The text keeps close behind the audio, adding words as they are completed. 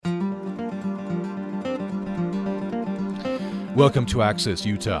Welcome to Access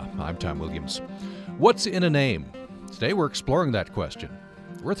Utah. I'm Tom Williams. What's in a name? Today we're exploring that question.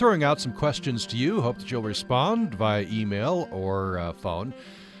 We're throwing out some questions to you. Hope that you'll respond via email or phone.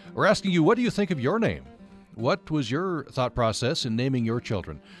 We're asking you, what do you think of your name? What was your thought process in naming your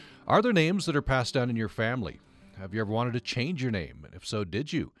children? Are there names that are passed down in your family? Have you ever wanted to change your name? And if so,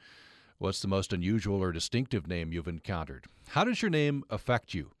 did you? What's the most unusual or distinctive name you've encountered? How does your name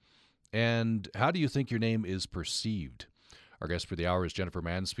affect you? And how do you think your name is perceived? Our guest for the hour is Jennifer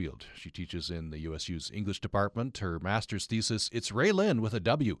Mansfield. She teaches in the USU's English department. Her master's thesis, it's Raylin with a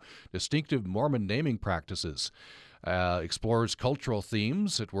W, Distinctive Mormon Naming Practices. Explores cultural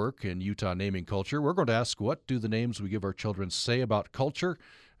themes at work in Utah naming culture. We're going to ask, what do the names we give our children say about culture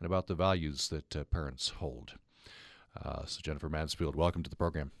and about the values that parents hold? So Jennifer Mansfield, welcome to the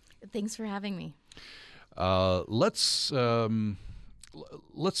program. Thanks for having me. Let's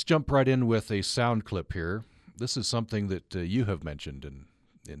jump right in with a sound clip here. This is something that you have mentioned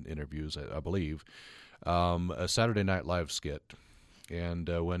in interviews, I believe, a Saturday Night Live skit. And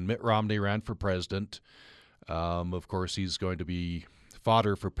when Mitt Romney ran for president, of course, he's going to be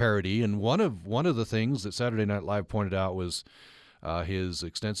fodder for parody. And one of the things that Saturday Night Live pointed out was his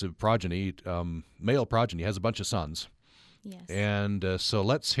extensive progeny, male progeny. He has a bunch of sons. Yes. And so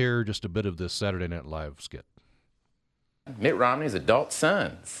let's hear just a bit of this Saturday Night Live skit. Mitt Romney's adult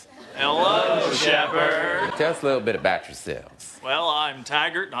sons. Hello, Shepherd. Tell us a little bit about yourselves. Well, I'm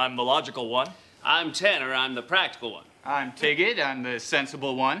Taggart. I'm the logical one. I'm Tanner. I'm the practical one. I'm Tigget. I'm the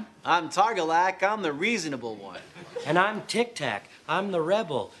sensible one. I'm Targalak. I'm the reasonable one. And I'm Tic Tac. I'm the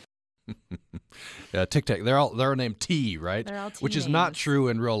rebel. Tic Tac. They're named T, right? They're all T Which is names. not true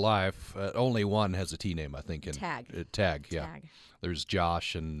in real life. Only one has a T name, I think. Tag. Tag, yeah. Tag. There's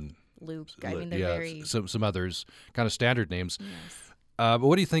Josh and Luke. I mean, they're very... some others, kind of standard names. Yes. But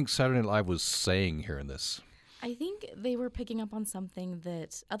what do you think Saturday Night Live was saying here in this? I think they were picking up on something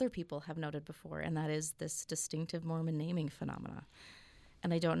that other people have noted before, and that is this distinctive Mormon naming phenomena.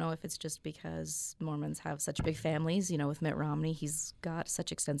 And I don't know if it's just because Mormons have such big families. You know, with Mitt Romney, he's got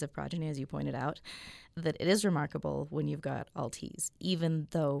such extensive progeny, as you pointed out, that it is remarkable when you've got all T's, even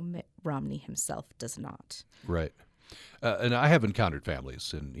though Mitt Romney himself does not. Right. And I have encountered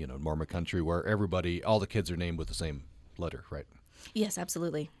families in Mormon country where all the kids are named with the same letter, right? Yes,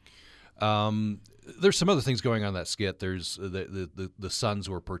 absolutely. There's some other things going on in that skit. There's the sons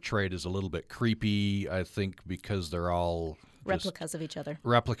were portrayed as a little bit creepy, I think, because they're all Replicas of each other.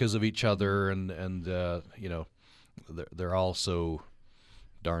 Replicas of each other, and they're all so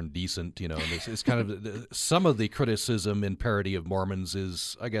darn decent, and it's kind of some of the criticism in parody of Mormons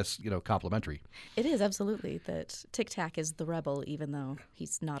is, I guess, complimentary. It is, absolutely, that Tic Tac is the rebel, even though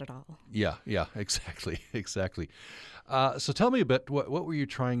he's not at all. Yeah, exactly. So tell me a bit, what were you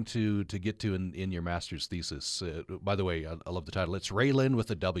trying to get to in your master's thesis? By the way, I love the title. It's Raylin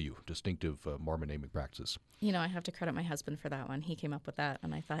with a W, Distinctive Mormon Naming Practices. I have to credit my husband for that one. He came up with that,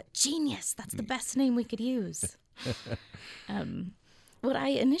 and I thought, genius, that's the best name we could use. What I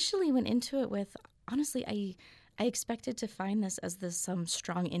initially went into it with, honestly, I expected to find this as some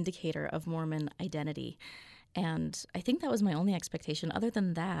strong indicator of Mormon identity. And I think that was my only expectation. Other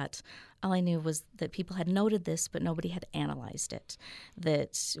than that, all I knew was that people had noted this, but nobody had analyzed it.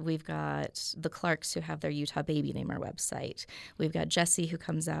 That we've got the Clarks who have their Utah Baby Namer website. We've got Jessie who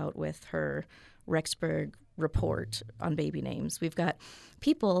comes out with her Rexburg report on baby names. We've got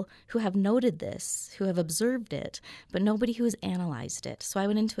people who have noted this, who have observed it, but nobody who has analyzed it. So I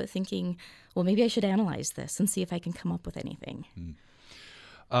went into it thinking, well, maybe I should analyze this and see if I can come up with anything.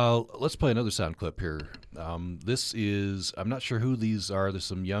 Let's play another sound clip here. This is, I'm not sure who these are. There's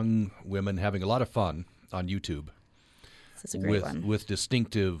some young women having a lot of fun on YouTube. This is a great one. With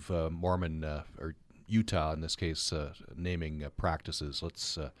distinctive Mormon, or Utah in this case, naming practices.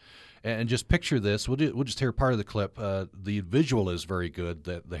 Let's and just picture this. We'll just hear part of the clip. The visual is very good.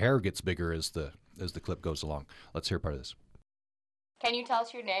 The hair gets bigger as the clip goes along. Let's hear part of this. Can you tell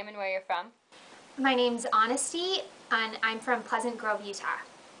us your name and where you're from? My name's Honesty, and I'm from Pleasant Grove, Utah.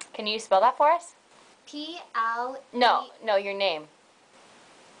 Can you spell that for us? P-L-E... No, your name.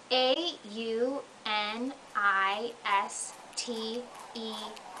 A-U-N-I-S-T-E-E.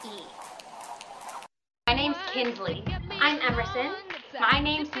 My name's Kinsley. I'm Emerson. My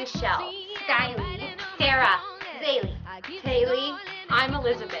name's Michelle. Skylee. Sarah. Zaylee. Kaylee. I'm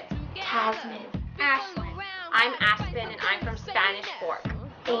Elizabeth. Tasman. Ashlyn. I'm Aspen, and I'm from Spanish Fork.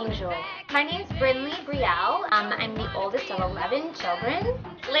 Angel. My name's Brinley Brielle. I'm the oldest of 11 children.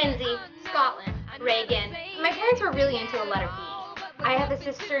 Lindsay. Scotland. Reagan. My parents were really into the letter B. I have a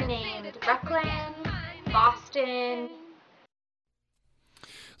sister named Brooklyn. Boston.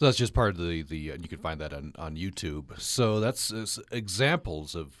 So that's just part of the and you can find that on YouTube. So that's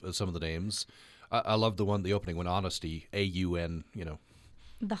examples of some of the names. I love the opening one, Honesty, AUN,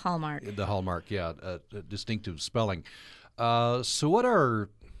 The hallmark. the hallmark, yeah, distinctive spelling. So what are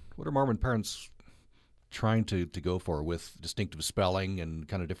Mormon parents trying to go for with distinctive spelling and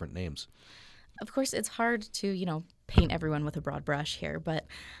kind of different names? Of course, it's hard to, paint everyone with a broad brush here, but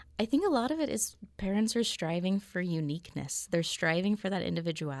I think a lot of it is parents are striving for uniqueness. They're striving for that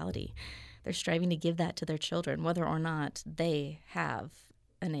individuality. They're striving to give that to their children, whether or not they have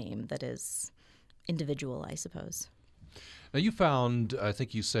a name that is individual, I suppose. Now I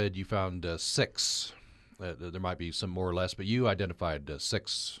think you said you found 6. There might be some more or less, but you identified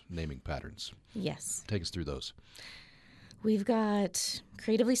 6 naming patterns. Yes. Take us through those. We've got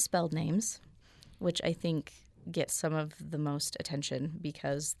creatively spelled names, which I think get some of the most attention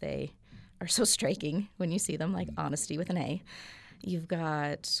because they are so striking when you see them, like Honesty with an A. You've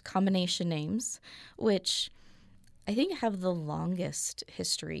got combination names, which I think have the longest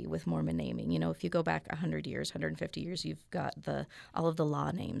history with Mormon naming. If you go back 100 years, 150 years, you've got all of the law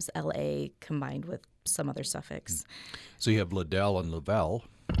names, L.A. combined with some other suffix. So you have Liddell and Lavelle,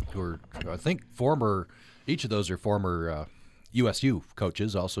 who are, I think, each of those are former USU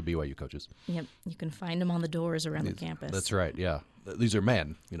coaches, also BYU coaches. Yep, you can find them on the doors around the campus. That's right, yeah. These are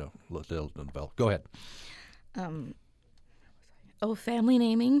men, Liddell and Lavelle. Go ahead. Family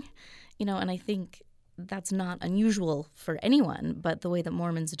naming, and I think that's not unusual for anyone, but the way that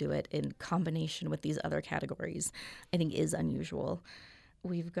Mormons do it in combination with these other categories, I think is unusual.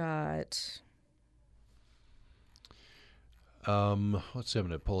 We've got... let's see, I'm going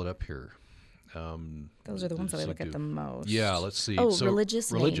to pull it up here. Those are the ones that I look at the most. Yeah, let's see. Oh, so,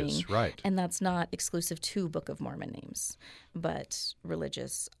 religious naming. Right. And that's not exclusive to Book of Mormon names, but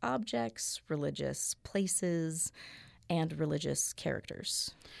religious objects, religious places, and religious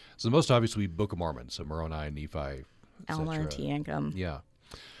characters. So the most obvious would be Book of Mormon, so Moroni, Nephi, Alma, Teancum. Yeah.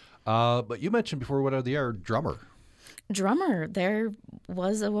 But you mentioned before what are the air drummer. Drummer. There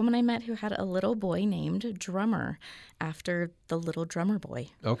was a woman I met who had a little boy named Drummer after the little drummer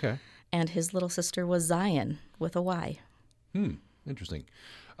boy. Okay. And his little sister was Zion with a Y. Interesting.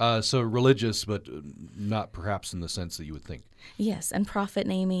 So religious, but not perhaps in the sense that you would think. Yes, and prophet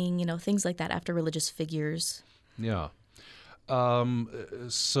naming, things like that after religious figures. Yeah.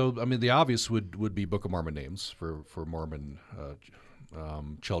 So, I mean, the obvious would be Book of Mormon names for Mormon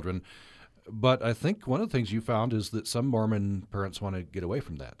children. But I think one of the things you found is that some Mormon parents want to get away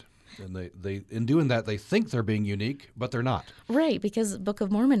from that. And they in doing that, they think they're being unique, but they're not. Right, because Book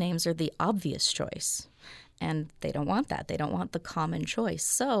of Mormon names are the obvious choice. And they don't want that. They don't want the common choice.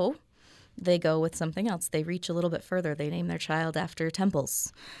 So they go with something else. They reach a little bit further. They name their child after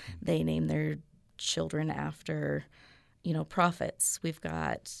temples. They name their children after, prophets. We've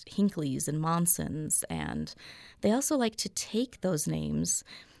got Hinckleys and Monsons. And they also like to take those names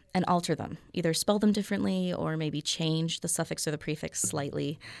and alter them, either spell them differently or maybe change the suffix or the prefix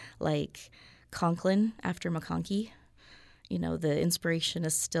slightly, like Conklin after McConkie. The inspiration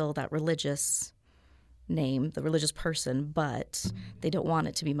is still that religious name, the religious person, but they don't want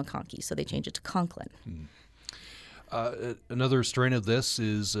it to be McConkie, so they change it to Conklin. Another strain of this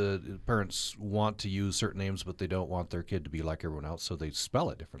is parents want to use certain names, but they don't want their kid to be like everyone else, so they spell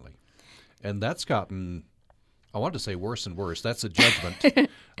it differently. And that's gotten... I wanted to say worse and worse. That's a judgment.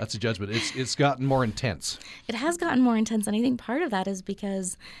 That's a judgment. It's gotten more intense. It has gotten more intense, and I think part of that is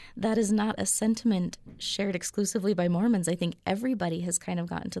because that is not a sentiment shared exclusively by Mormons. I think everybody has kind of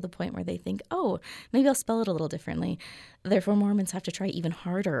gotten to the point where they think, oh, maybe I'll spell it a little differently. Therefore, Mormons have to try even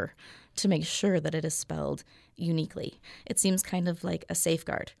harder to make sure that it is spelled uniquely. It seems kind of like a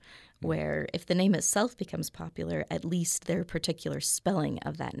safeguard, where if the name itself becomes popular, at least their particular spelling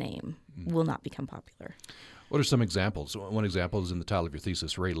of that name will not become popular. What are some examples? One example is in the title of your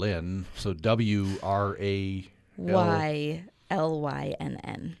thesis, Raylynn. So W-R-A-L-Y-N-N.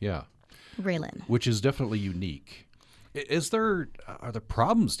 Yeah. Raylynn. Which is definitely unique. Are there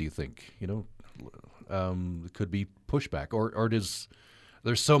problems, do you think? Could be pushback, or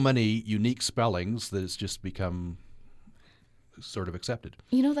there's so many unique spellings that it's just become sort of accepted?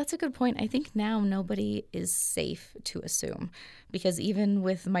 That's a good point. I think now nobody is safe to assume, because even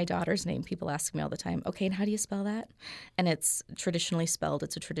with my daughter's name, people ask me all the time, okay, and how do you spell that? And it's traditionally spelled.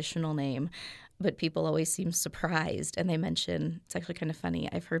 It's a traditional name. But people always seem surprised, and they mention, it's actually kind of funny,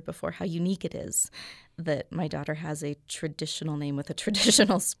 I've heard before how unique it is that my daughter has a traditional name with a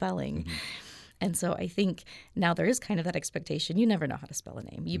traditional spelling. Mm-hmm. And so I think now there is kind of that expectation. You never know how to spell a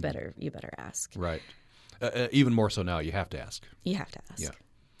name. You better ask. Right. Even more so now, you have to ask. You have to ask. Yeah.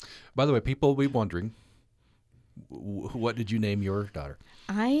 By the way, people will be wondering, What did you name your daughter?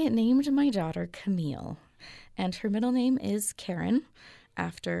 I named my daughter Camille, and her middle name is Karen,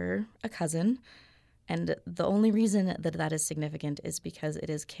 after a cousin. And the only reason that that is significant is because it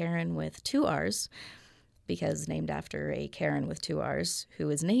is Karen with 2 R's, because named after a Karen with 2 R's, who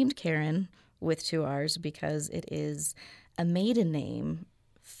is named Karen with 2 R's because it is a maiden name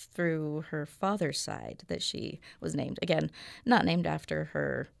through her father's side that she was named. Again, not named after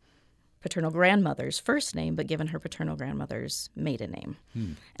her paternal grandmother's first name, but given her paternal grandmother's maiden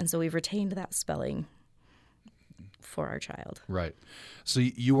name. And so we've retained that spelling for our child. Right. So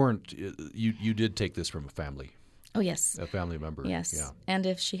you weren't, you did take this from a family. Oh, yes. A family member. Yes. Yeah. And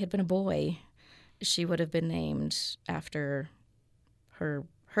if she had been a boy, she would have been named after her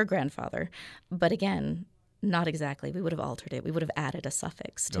grandfather. But again, not exactly. We would have altered it. We would have added a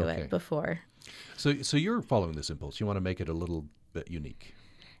suffix to it before. So you're following this impulse. You want to make it a little bit unique.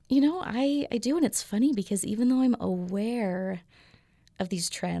 You know, I do, and it's funny because even though I'm aware of these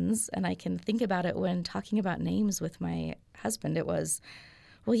trends and I can think about it when talking about names with my husband, it was,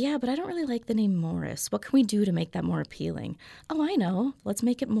 well, yeah, but I don't really like the name Morris. What can we do to make that more appealing? Oh, I know. Let's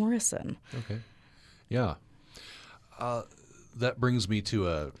make it Morrison. Okay. Yeah. That brings me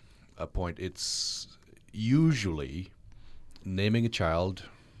to a point. It's usually naming a child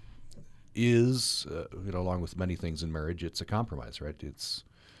is, along with many things in marriage, it's a compromise, right?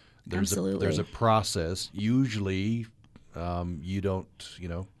 Absolutely. There's a process. Usually, you don't,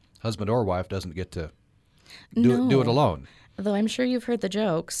 husband or wife doesn't get to do it alone. Though I'm sure you've heard the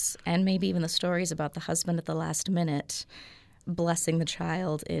jokes and maybe even the stories about the husband at the last minute blessing the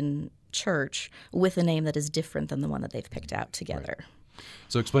child in church with a name that is different than the one that they've picked out together. Right.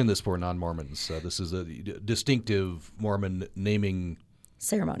 So explain this for non-Mormons. This is a distinctive Mormon naming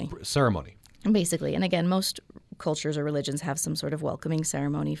ceremony. Basically. And again, most cultures or religions have some sort of welcoming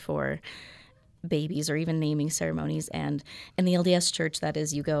ceremony for babies or even naming ceremonies. And in the LDS church, that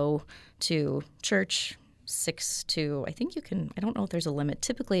is, you go to church 6 to, I don't know if there's a limit,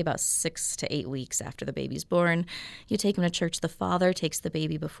 typically about 6 to 8 weeks after the baby's born. You take them to church. The father takes the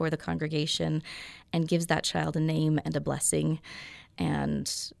baby before the congregation and gives that child a name and a blessing.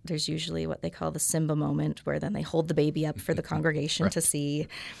 And there's usually what they call the Simba moment, where then they hold the baby up for the congregation to see.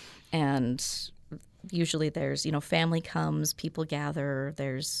 And usually there's, family comes, people gather.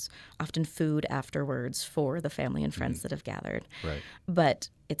 There's often food afterwards for the family and friends that have gathered. Right. But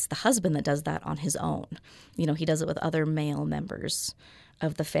it's the husband that does that on his own. He does it with other male members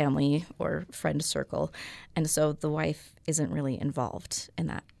of the family or friend circle. And so the wife isn't really involved in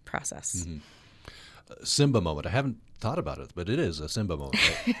that process. Simba moment. I haven't thought about it, but it is a Simba moment.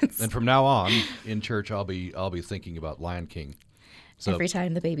 Right? And from now on in church, I'll be thinking about Lion King. So, every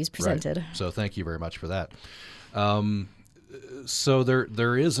time the baby's presented. Right. So thank you very much for that. So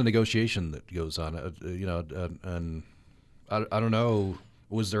there is a negotiation that goes on. And I don't know.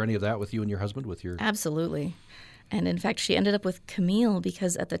 Was there any of that with you and your husband? Absolutely. And in fact, she ended up with Camille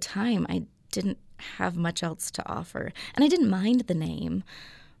because at the time I didn't have much else to offer. And I didn't mind the name,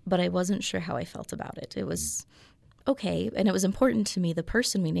 but I wasn't sure how I felt about it. It was okay, and it was important to me. The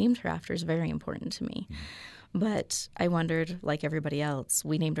person we named her after is very important to me. But I wondered, like everybody else,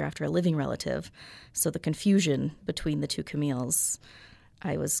 we named her after a living relative. So the confusion between the two Camilles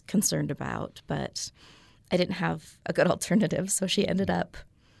I was concerned about, but I didn't have a good alternative. So she ended up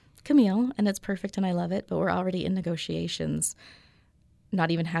Camille, and it's perfect and I love it. But we're already in negotiations, not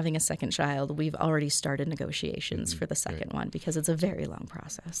even having a second child. We've already started negotiations for the second one because it's a very long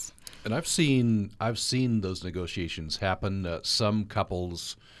process. And I've seen those negotiations happen. Some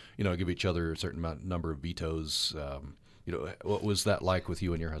couples, give each other a certain number of vetoes. What was that like with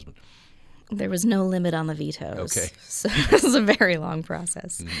you and your husband? There was no limit on the vetoes. Okay. So it was a very long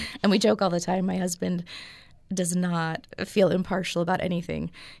process. And we joke all the time. My husband does not feel impartial about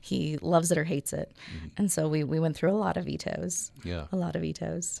anything. He loves it or hates it. And so we went through a lot of vetoes. Yeah. A lot of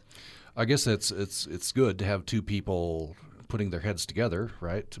vetoes. I guess it's good to have two people putting their heads together,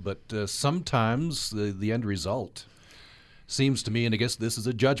 right? But sometimes the end result seems to me, and I guess this is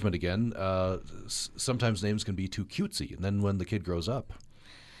a judgment again, sometimes names can be too cutesy. And then when the kid grows up.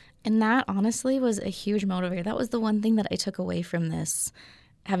 And that honestly was a huge motivator. That was the one thing that I took away from this.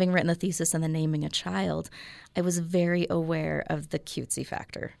 Having written the thesis and then naming a child, I was very aware of the cutesy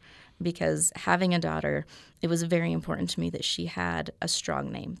factor because having a daughter, it was very important to me that she had a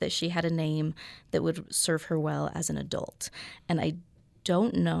strong name, that she had a name that would serve her well as an adult. And I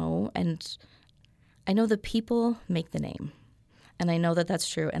don't know, and I know the people make the name, and I know that that's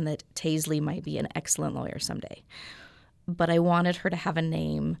true and that Taisley might be an excellent lawyer someday. But I wanted her to have a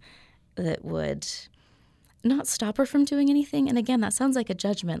name that would not stop her from doing anything. And again, that sounds like a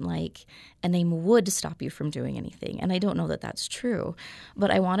judgment, like a name would stop you from doing anything. And I don't know that that's true.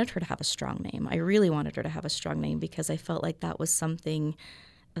 But I wanted her to have a strong name. I really wanted her to have a strong name because I felt like that was something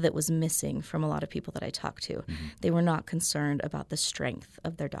that was missing from a lot of people that I talked to. Mm-hmm. They were not concerned about the strength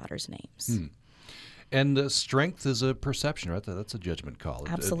of their daughters' names. Mm. And strength is a perception, right? That's a judgment call.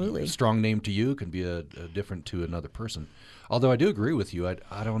 Absolutely. A strong name to you can be a different to another person. Although I do agree with you.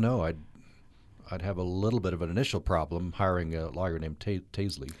 I don't know. I'd have a little bit of an initial problem hiring a lawyer named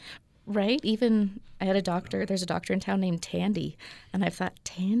Taisley. Right? Even I had a doctor. There's a doctor in town named Tandy. And I thought,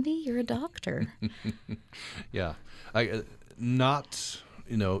 Tandy, you're a doctor. Yeah. Not,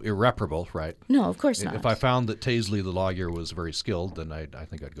 irreparable, right? No, of course not. If I found that Taisley, the lawyer, was very skilled, then I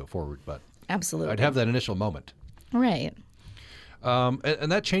think I'd go forward. But absolutely, I'd have that initial moment. Right.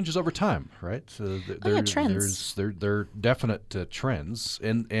 And that changes over time, right? So trends. There are definite trends.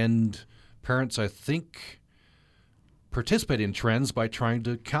 And parents, I think, participate in trends by trying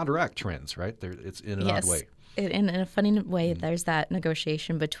to counteract trends, right? It's in an odd way. In a funny way, there's that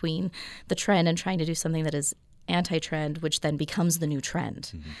negotiation between the trend and trying to do something that is anti-trend, which then becomes the new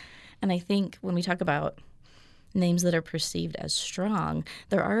trend. Mm-hmm. And I think when we talk about names that are perceived as strong,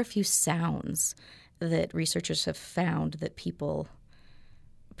 there are a few sounds that researchers have found that people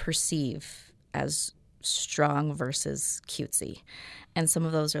perceive as strong versus cutesy. And some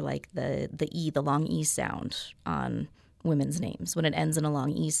of those are like the E, the long E sound on women's names. When it ends in a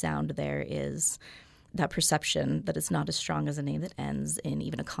long E sound, there is that perception that it's not as strong as a name that ends in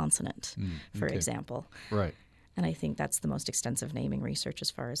even a consonant, for example. Right. And I think that's the most extensive naming research as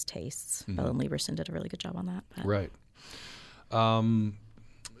far as tastes. Mm-hmm. Bell and Lieberson did a really good job on that. But. Right.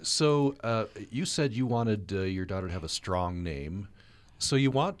 So you said you wanted your daughter to have a strong name. So you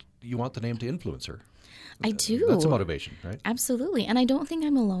want the name to influence her. I do. That's a motivation, right? Absolutely. And I don't think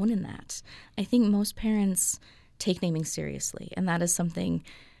I'm alone in that. I think most parents take naming seriously, and that is something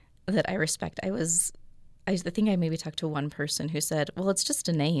that I respect. I think I maybe talked to one person who said, well, it's just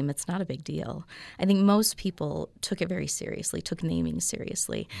a name. It's not a big deal. I think most people took it very seriously, took naming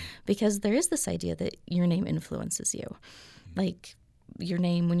seriously, because there is this idea that your name influences you. Like your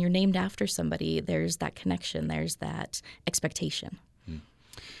name, when you're named after somebody, there's that connection, there's that expectation.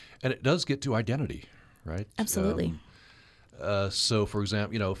 And it does get to identity, right? Absolutely. So, for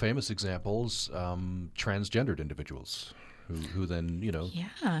example, famous examples, transgendered individuals who then,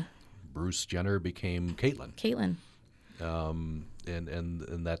 Yeah. Bruce Jenner became Caitlyn.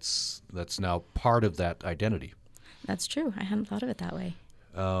 And that's now part of that identity. That's true. I hadn't thought of it that way.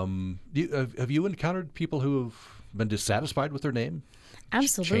 Have you encountered people who have been dissatisfied with their name?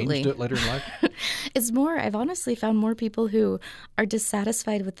 Absolutely. Changed it later in life? I've honestly found more people who are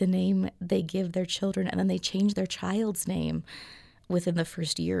dissatisfied with the name they give their children, and then they change their child's name within the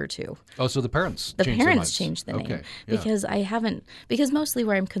first year or two. Oh, so the parents changed the name. Okay, yeah. Because mostly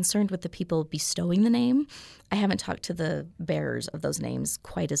where I'm concerned with the people bestowing the name, I haven't talked to the bearers of those names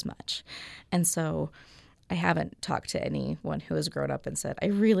quite as much. And so I haven't talked to anyone who has grown up and said, I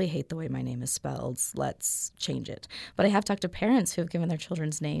really hate the way my name is spelled, let's change it. But I have talked to parents who have given their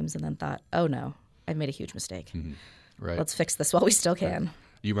children's names and then thought, oh no, I've made a huge mistake. Mm-hmm. Right. Let's fix this while we still can. Right.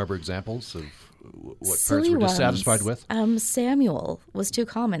 Do you remember examples of what Silly parents were dissatisfied with? Samuel was too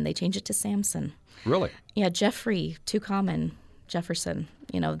common. They changed it to Samson. Really? Yeah, Jeffrey, too common. Jefferson.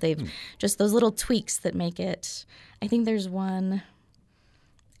 They've just those little tweaks that make it. I think there's one.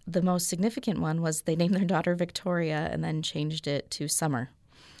 The most significant one was they named their daughter Victoria and then changed it to Summer.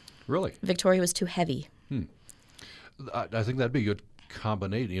 Really? Victoria was too heavy. I think that'd be a good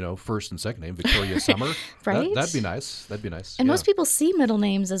combination, first and second name, Victoria Summer. Right? That'd be nice. And most people see middle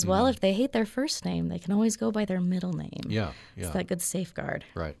names as well. If they hate their first name, they can always go by their middle name. Yeah. It's that good safeguard.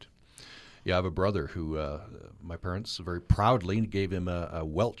 Right. Yeah, I have a brother who my parents very proudly gave him a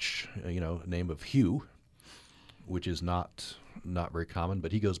Welsh, name of Hugh, which is not very common,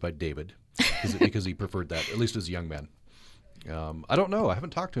 but he goes by David because he preferred that, at least as a young man. I don't know. I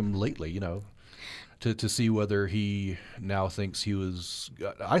haven't talked to him lately, to see whether he now thinks he was.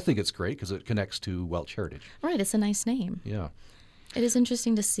 I think it's great because it connects to Welsh heritage. Right. It's a nice name. Yeah. It is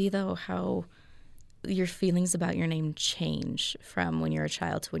interesting to see, though, how your feelings about your name change from when you're a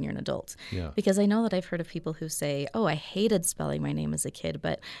child to when you're an adult. Yeah. Because I know that I've heard of people who say, oh, I hated spelling my name as a kid,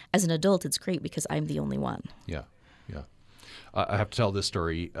 but as an adult, it's great because I'm the only one. Yeah. Yeah. I have to tell this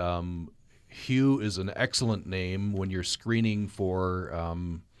story. Hugh is an excellent name when you're screening for,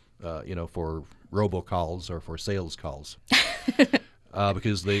 for robocalls or for sales calls,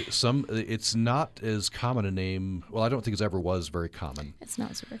 because it's not as common a name. Well, I don't think it ever was very common. It's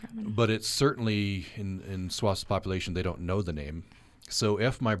not super common, but it's certainly in swaths of the population they don't know the name. So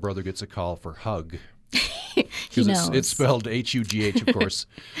if my brother gets a call for Hug, He knows. It's spelled Hugh, of course.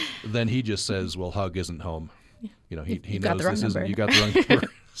 Then he just says, well, Hug isn't home. He You knows got the wrong this isn't, number. you got the wrong number.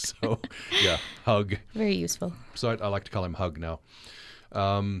 So, yeah, Hug. Very useful. So I like to call him Hug now.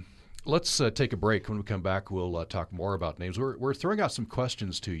 Let's take a break. When we come back, we'll talk more about names. We're throwing out some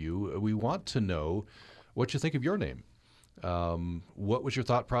questions to you. We want to know what you think of your name. What was your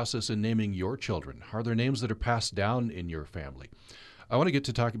thought process in naming your children? Are there names that are passed down in your family? I want to get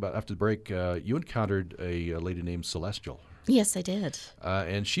to talking about, after the break, you encountered a lady named Celestial. Yes, I did.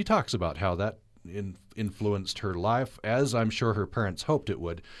 And she talks about how that influenced her life, as I'm sure her parents hoped it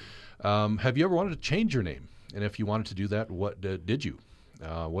would. Have you ever wanted to change your name? And if you wanted to do that, what did you?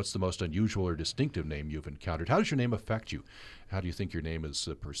 What's the most unusual or distinctive name you've encountered? How does your name affect you? How do you think your name is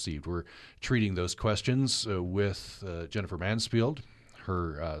perceived? We're treating those questions with Jennifer Mansfield.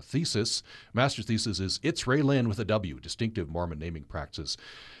 Her master's thesis is It's Ray Lynn with a W, Distinctive Mormon Naming Practices.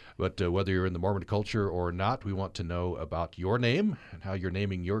 But whether you're in the Mormon culture or not, we want to know about your name and how you're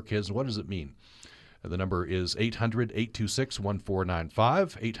naming your kids and what does it mean. The number is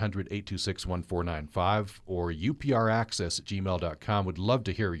 800-826-1495, 800-826-1495, or upraccess@gmail.com. Would love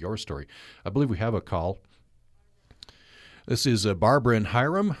to hear your story. I believe we have a call. This is Barbara and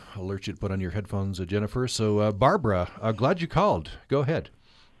Hiram. I'll alert you to put on your headphones, Jennifer. So, Barbara, glad you called. Go ahead.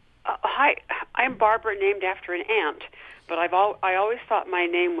 Hi, I'm Barbara, named after an aunt, but I always thought my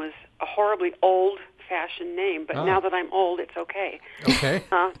name was a horribly old-fashioned name, but now that I'm old, it's okay. Okay.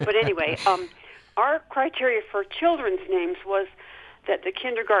 But anyway, our criteria for children's names was that the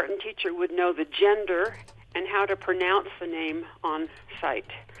kindergarten teacher would know the gender and how to pronounce the name on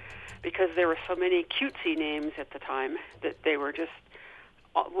site, because there were so many cutesy names at the time that they were just,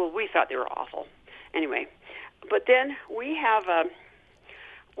 well, we thought they were awful. Anyway, but then we have,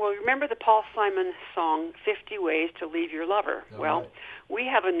 remember the Paul Simon song, 50 Ways to Leave Your Lover? Oh, well, right. We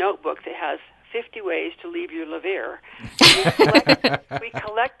have a notebook that has 50 ways to leave your lover. We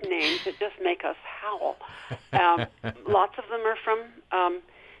collect names that just make us howl. Lots of them are from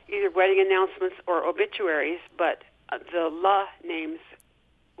either wedding announcements or obituaries, but the La names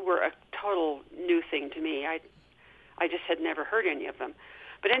were a total new thing to me. I just had never heard any of them.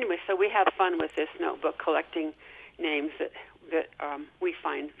 But anyway, so we have fun with this notebook collecting names that we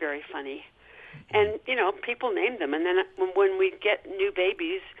find very funny. And, people name them. And then when we get new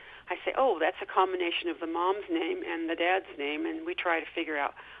babies, I say, oh, that's a combination of the mom's name and the dad's name, and we try to figure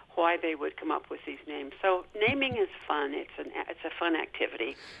out why they would come up with these names. So naming is fun. It's a fun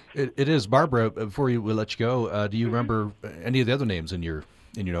activity. It is. Barbara, before we let you go, do you remember any of the other names in your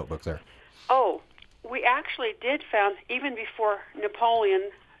notebook there? Oh, we actually did found, even before Napoleon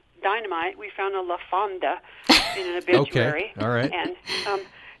Dynamite, we found a La Fonda in an obituary. Okay, all right. And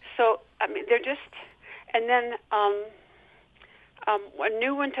they're just, and then a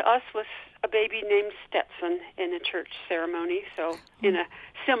new one to us was a baby named Stetson in a church ceremony, so in a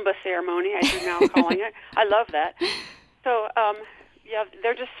Simba ceremony, as you're now calling it. I love that. So,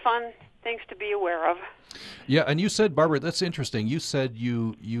 they're just fun things to be aware of. Yeah, and you said, Barbara, that's interesting. You said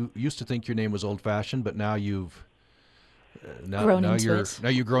you used to think your name was old-fashioned, but now you've now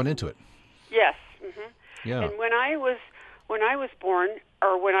you've grown into it. Yes. Mm-hmm. Yeah. And when I was born,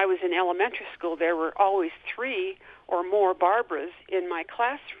 or when I was in elementary school, there were always 3 or more Barbaras in my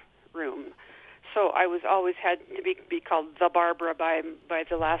classroom. So I was always had to be called the Barbara by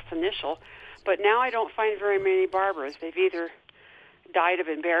the last initial. But now I don't find very many Barbaras. They've either died of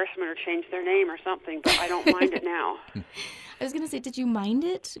embarrassment or changed their name or something, but I don't mind it now. I was going to say, did you mind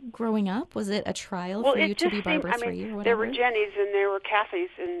it growing up? Was it a trial for you to be Barbara 3 or whatever? There were Jennies and there were Kathys,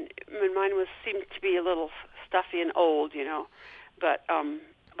 and mine seemed to be a little stuffy and old, but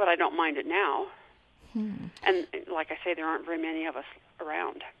I don't mind it now. And like I say, there aren't very many of us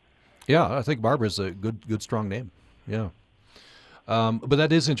around. Yeah, I think Barbara's a good strong name. Yeah. But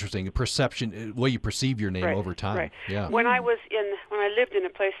that is interesting. Perception, the way you perceive your name over time. Right. Yeah. When I lived in a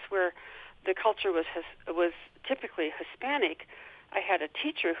place where the culture was typically Hispanic, I had a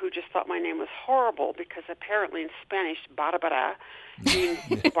teacher who just thought my name was horrible because apparently in Spanish, barbara means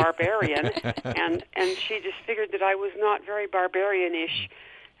barbarian, and she just figured that I was not very barbarian-ish,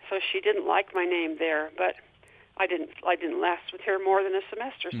 so she didn't like my name there. But I didn't last with her more than a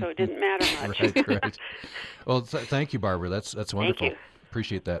semester, so it didn't matter much. Right. Well, thank you, Barbara. That's wonderful. Thank you.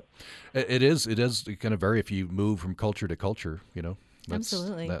 Appreciate that. It is kind of vary if you move from culture to culture.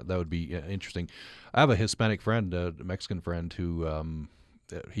 Absolutely. That would be interesting. I have a Hispanic friend, a Mexican friend, who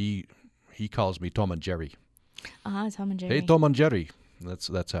he calls me Tom and Jerry. Tom and Jerry. Hey, Tom and Jerry. That's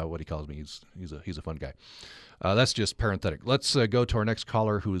what he calls me. He's a fun guy. That's just parenthetic. Let's go to our next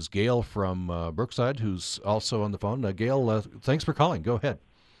caller, who is Gail from Brookside, who's also on the phone. Gail, thanks for calling. Go ahead.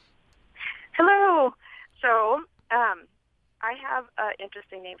 Hello. So I have an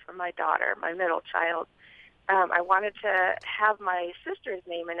interesting name for my daughter, my middle child. I wanted to have my sister's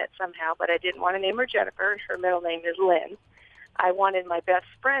name in it somehow, but I didn't want to name her Jennifer. Her middle name is Lynn. I wanted my best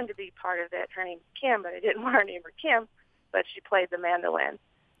friend to be part of it. Her name's Kim, but I didn't want to name her Kim, but she played the mandolin.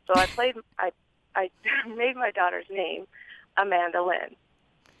 So I made my daughter's name Amanda Lynn.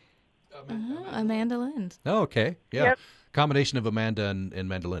 Amanda Lynn. Oh, okay. Yeah. Yep. Combination of Amanda and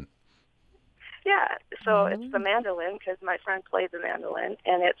mandolin. Yeah, so it's the mandolin because my friend played the mandolin,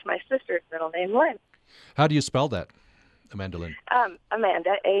 and it's my sister's middle name, Lynn. How do you spell that, Amanda Lynn?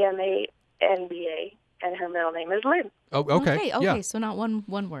 Amanda, Amanda, and her middle name is Lynn. Oh, okay. Okay, Yeah. So not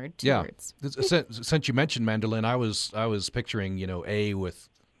one word, two Yeah. words. Since you mentioned mandolin, I was picturing, A with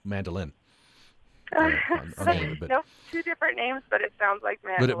mandolin. On the end of it. No, two different names, but it sounds like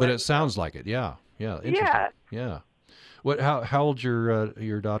mandolin. But it sounds like it. Yeah. Yeah. Interesting. Yeah. How old's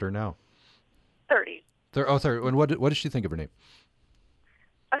your daughter now? 30. 30. And what does she think of her name?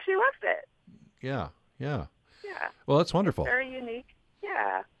 Oh, she loves it. Yeah. Yeah. Yeah. Well, that's wonderful. Very unique.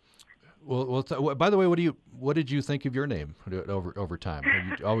 Yeah. Well, by the way, what did you think of your name over time?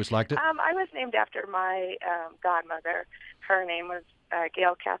 Have you always liked it? I was named after my godmother. Her name was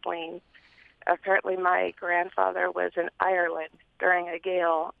Gail Kathleen. Apparently, my grandfather was in Ireland during a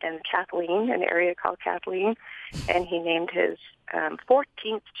gale in Kathleen, an area called Kathleen, and he named his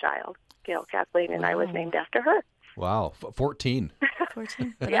 14th child Gail Kathleen, and I was named after her. Wow, 14.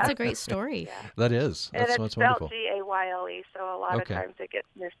 14. But that's a great story. Yeah. That is. That's and it's wonderful. spelled Gayle, so a lot of times it gets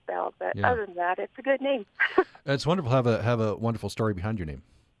misspelled. But Yeah. other than that, it's a good name. It's wonderful to have a wonderful story behind your name.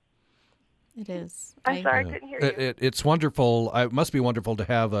 It is. I'm sorry, I couldn't hear you. It's wonderful. It must be wonderful to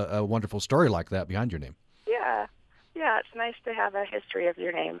have a wonderful story like that behind your name. Yeah. Yeah, it's nice to have a history of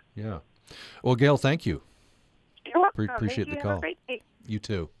your name. Yeah. Well, Gail, thank you. You're welcome. Appreciate Thank the you. Have call. a great day. You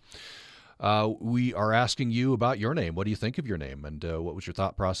too. We are asking you about your name. What do you think of your name? And what was your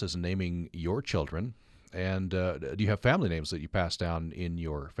thought process in naming your children? And do you have family names that you pass down in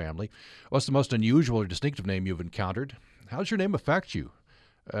your family? What's the most unusual or distinctive name you've encountered? How does your name affect you?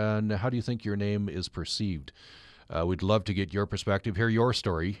 And how do you think your name is perceived? We'd love to get your perspective, hear your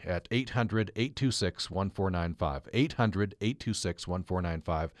story at 800-826-1495,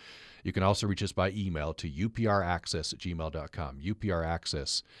 800-826-1495. You can also reach us by email to upraccess@gmail.com,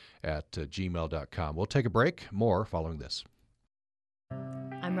 upraccess@gmail.com. We'll take a break. More following this.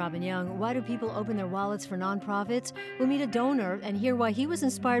 I'm Robin Young. Why do people open their wallets for nonprofits? We'll meet a donor and hear why he was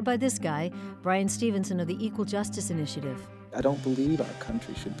inspired by this guy, Brian Stevenson of the Equal Justice Initiative. I don't believe our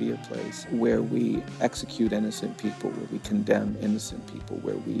country should be a place where we execute innocent people, where we condemn innocent people,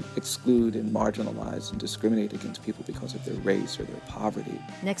 where we exclude and marginalize and discriminate against people because of their race or their poverty.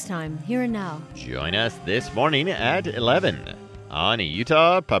 Next time, Here and Now. Join us this morning at 11 on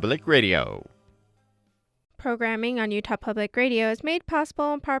Utah Public Radio. Programming on Utah Public Radio is made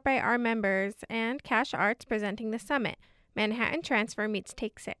possible in part by our members and Cash Arts presenting the Summit, Manhattan Transfer meets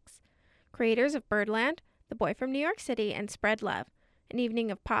Take 6. Creators of Birdland, The Boy from New York City, and Spread Love. An evening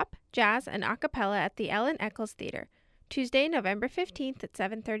of pop, jazz, and a cappella at the Ellen Eccles Theater. Tuesday, November 15th at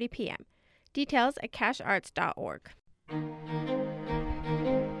 7:30 p.m. Details at casharts.org.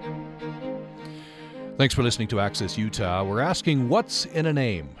 Thanks for listening to Access Utah. We're asking, what's in a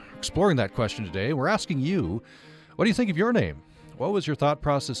name? Exploring that question today. We're asking you, what do you think of your name? What was your thought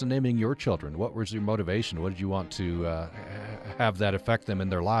process in naming your children? What was your motivation? What did you want to have that affect them in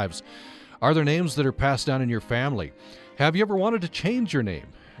their lives? Are there names that are passed down in your family? Have you ever wanted to change your name?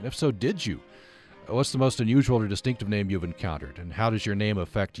 And if so, did you? What's the most unusual or distinctive name you've encountered? And how does your name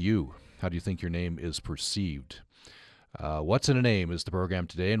affect you? How do you think your name is perceived? What's in a Name is the program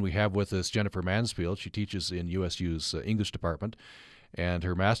today, and we have with us Jennifer Mansfield. She teaches in USU's English department, and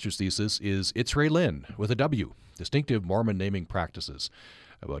her master's thesis is Itzray Lynn, with a W, Distinctive Mormon Naming Practices.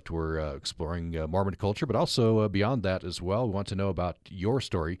 But we're exploring Mormon culture, but also beyond that as well. We want to know about your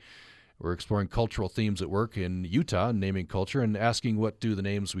story. We're exploring cultural themes at work in Utah and naming culture and asking what do the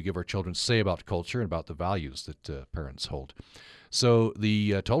names we give our children say about culture and about the values that parents hold. So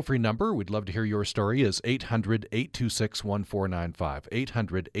the toll-free number, we'd love to hear your story, is 800-826-1495,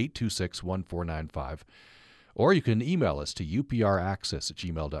 800-826-1495. Or you can email us to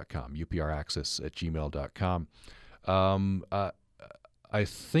upraccess@gmail.com, upraccess@gmail.com. I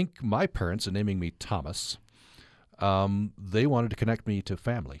think my parents, in naming me Thomas, they wanted to connect me to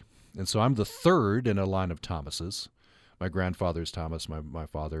family. And so I'm the third in a line of Thomases. My grandfather's Thomas, my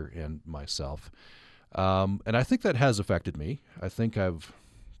father, and myself. And I think that has affected me. I think I've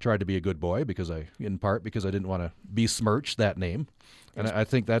tried to be a good boy in part because I didn't want to besmirch that name. And I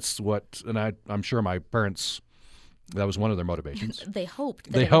think that's what, and I'm sure my parents That was one of their motivations. They hoped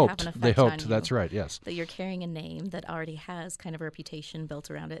that They it would have hoped. an effect They hoped. on you, That's right, yes. That you're carrying a name that already has kind of a reputation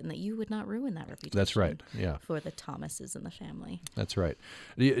built around it, and that you would not ruin that reputation. That's right, yeah. For the Thomases in the family. That's right.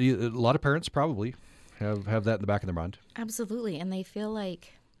 A lot of parents probably have that in the back of their mind. Absolutely, and they feel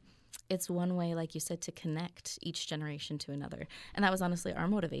like it's one way, like you said, to connect each generation to another. And that was honestly our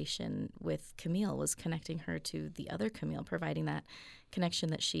motivation with Camille, was connecting her to the other Camille, providing that connection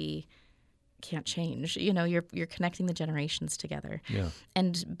that she can't change. You know, you're connecting the generations together. Yeah.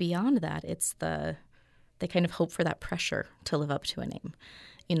 And beyond that, it's they kind of hope for that pressure to live up to a name.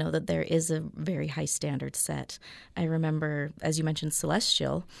 You know, that there is a very high standard set. I remember, as you mentioned,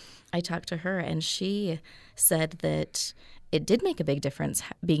 Celestial, I talked to her and she said that it did make a big difference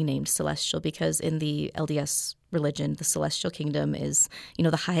being named Celestial, because in the LDS religion, the celestial kingdom is, you know,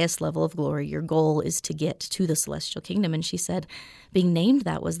 the highest level of glory. Your goal is to get to the celestial kingdom. And she said being named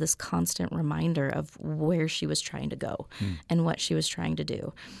that was this constant reminder of where she was trying to go and what she was trying to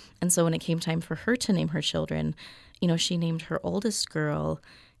do. And so when it came time for her to name her children, you know, she named her oldest girl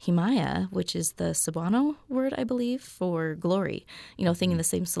Himaya, which is the Cebuano word, I believe, for glory, you know, thinking the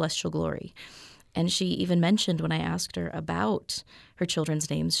same celestial glory. And she even mentioned, when I asked her about her children's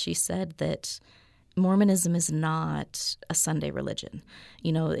names, she said that Mormonism is not a Sunday religion.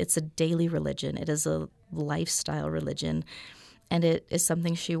 You know, it's a daily religion. It is a lifestyle religion. And it is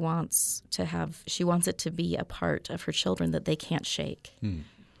something she wants to have. She wants it to be a part of her children that they can't shake.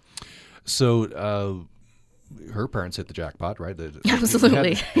 So her parents hit the jackpot, right?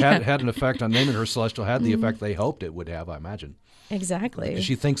 Absolutely. Had an effect on naming her Celestial, had the effect they hoped it would have, I imagine. Exactly. Because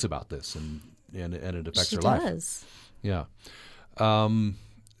she thinks about this and it affects her life. She does. Yeah.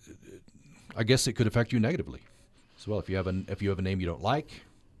 I guess it could affect you negatively as well if you have a name you don't like.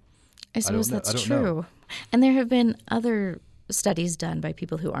 I suppose that's true. Know. And there have been other studies done by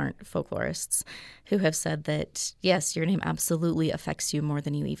people who aren't folklorists who have said that, yes, your name absolutely affects you more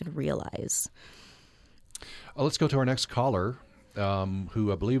than you even realize. Let's go to our next caller,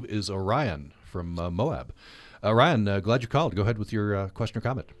 who I believe is Orion from Moab. Orion, glad you called. Go ahead with your question or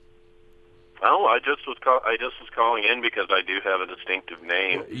comment. Well, I just was calling in because I do have a distinctive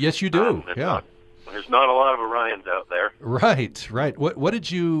name. Yes, you do. There's not a lot of Orions out there. Right. What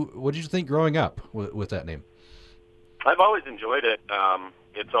did you think growing up with that name? I've always enjoyed it.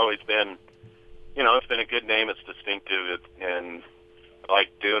 It's always been, it's been a good name. It's distinctive, and I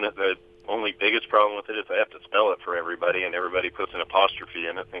like doing it. The only biggest problem with it is I have to spell it for everybody, and everybody puts an apostrophe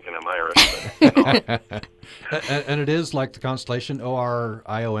in it, thinking I'm Irish. But, and it is like the constellation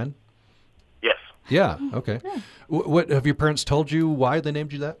Orion. Yes. Yeah. Okay. Yeah. What have your parents told you why they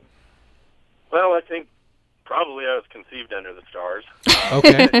named you that? Well, I think probably I was conceived under the stars.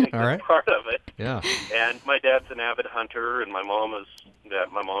 Okay. I think all that's right. part of it. Yeah. And my dad's an avid hunter, and my mom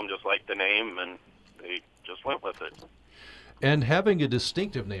just liked the name, and they just went with it. And having a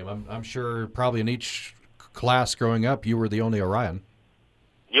distinctive name, I'm sure probably in each class growing up, you were the only Orion.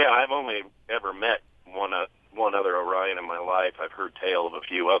 Yeah, I've only ever met one other Orion in my life. I've heard tale of a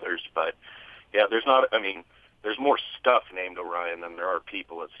few others, but yeah, there's more stuff named Orion than there are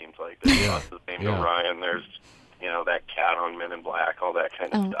people, it seems like. There's lots of named Orion. There's, that cat on Men in Black, all that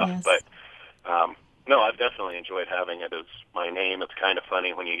kind of stuff. Yes. But, no, I've definitely enjoyed having it as my name. It's kind of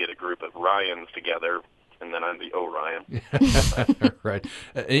funny when you get a group of Ryans together, and then I'm the Orion. Right.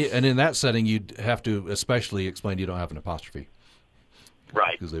 And in that setting, you'd have to especially explain you don't have an apostrophe.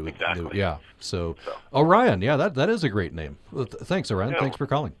 Right, exactly. So, Orion, that is a great name. Well, thanks, Orion. Thanks for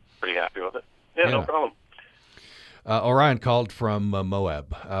calling. Pretty happy with it. Yeah. No problem. Orion called from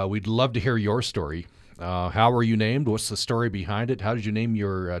Moab. We'd love to hear your story. How were you named? What's the story behind it? How did you name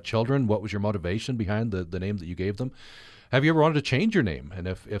your children? What was your motivation behind the name that you gave them? Have you ever wanted to change your name? And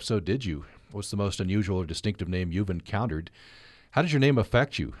if so, did you? What's the most unusual or distinctive name you've encountered? How does your name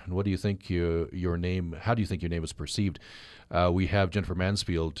affect you? And what do you think your name? How do you think your name is perceived? We have Jennifer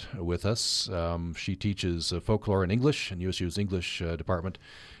Mansfield with us. She teaches folklore and English in USU's English department,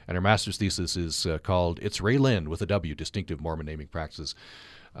 and her master's thesis is called "It's Ray Lynn with a W: Distinctive Mormon Naming Practices."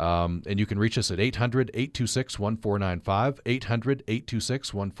 And you can reach us at 800-826-1495,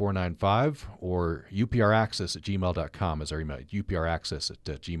 800-826-1495, or upraccess@gmail.com is our email,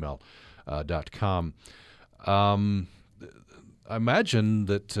 upraccess@gmail.com. I imagine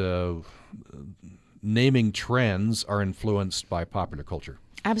that naming trends are influenced by popular culture.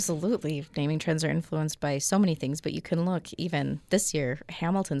 Absolutely. Naming trends are influenced by so many things, but you can look even this year,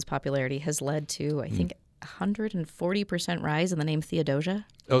 Hamilton's popularity has led to, I think, 140% rise in the name Theodosia.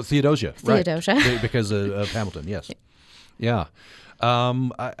 Oh, Theodosia. Theodosia. Right. Because of Hamilton, yes. Yeah.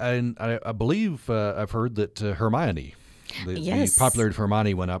 I believe I've heard that Hermione, the popularity of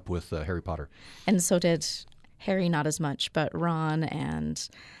Hermione went up with Harry Potter. And so did Harry not as much, but Ron and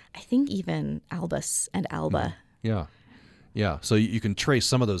I think even Albus and Alba. Yeah. Yeah. So you can trace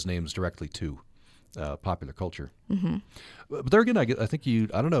some of those names directly to popular culture. Mm-hmm. But there again, I think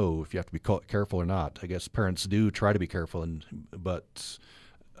I don't know if you have to be careful or not. I guess parents do try to be careful, but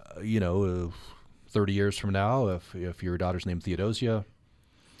 30 years from now, if your daughter's named Theodosia,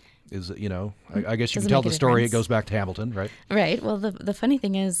 I guess you can tell the story. It goes back to Hamilton, right? Right. Well, the funny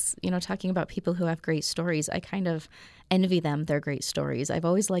thing is, talking about people who have great stories, I kind of envy them their great stories. I've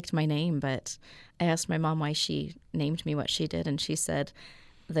always liked my name, but I asked my mom why she named me what she did, and she said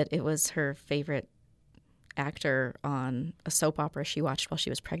that it was her favorite actor on a soap opera she watched while she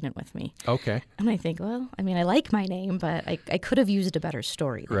was pregnant with me. Okay. And I think, well, I mean, I like my name, but I could have used a better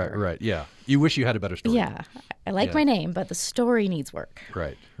story there. Right, yeah. You wish you had a better story. Yeah. I like my name, but the story needs work.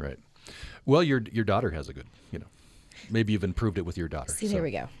 Right. Well, your daughter has a good, maybe you've improved it with your daughter. See, there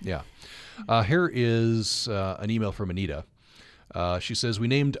we go. Yeah. Here is an email from Anita. She says, we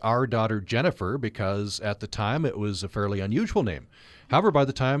named our daughter Jennifer because at the time it was a fairly unusual name. However, by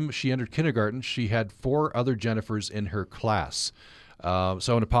the time she entered kindergarten, she had 4 other Jennifers in her class. So I'm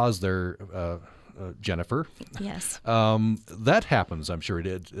going to pause there, Jennifer. Yes. That happens, I'm sure it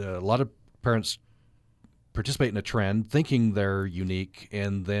did. A lot of parents participate in a trend thinking they're unique,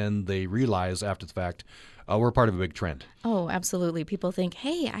 and then they realize after the fact, we're part of a big trend. Oh, absolutely. People think,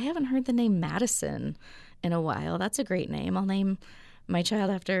 hey, I haven't heard the name Madison in a while. That's a great name. I'll name my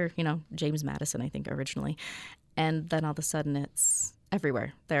child after, James Madison, I think, originally. And then all of a sudden it's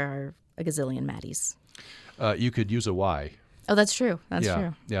everywhere. There are a gazillion Maddies. You could use a Y. Oh, that's true. That's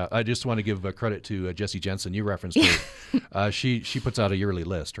true. Yeah, I just want to give credit to Jessie Jensen. You referenced her. She puts out a yearly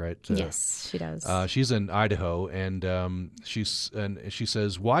list, right? Yes, she does. She's in Idaho, and she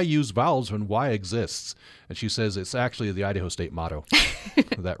says, "Why use vowels when Y exists?" And she says it's actually the Idaho state motto,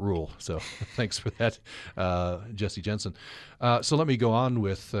 that rule. So thanks for that, Jessie Jensen. So let me go on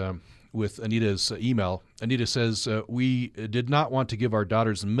with Anita's email. Anita says, we did not want to give our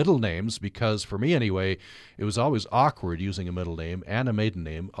daughters middle names because, for me anyway, it was always awkward using a middle name and a maiden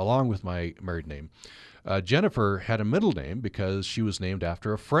name along with my married name. Jennifer had a middle name because she was named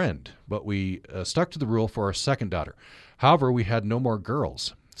after a friend, but we stuck to the rule for our second daughter. However, we had no more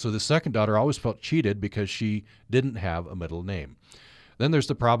girls, so the second daughter always felt cheated because she didn't have a middle name. Then there's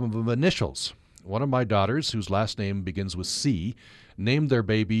the problem of initials. One of my daughters, whose last name begins with C, named their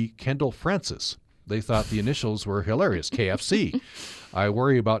baby Kendall Francis. They thought the initials were hilarious, KFC. I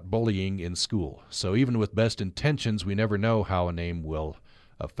worry about bullying in school. So even with best intentions, we never know how a name will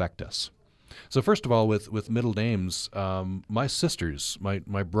affect us. So first of all, with middle names, my sisters,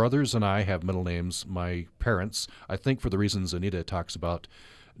 my brothers and I have middle names. My parents, I think for the reasons Anita talks about,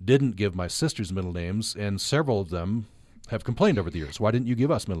 didn't give my sisters middle names, and several of them have complained over the years. Why didn't you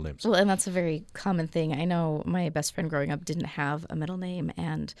give us middle names? Well, and that's a very common thing. I know my best friend growing up didn't have a middle name,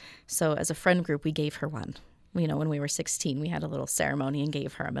 and so as a friend group, we gave her one. When we were 16, we had a little ceremony and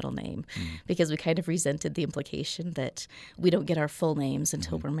gave her a middle name because we kind of resented the implication that we don't get our full names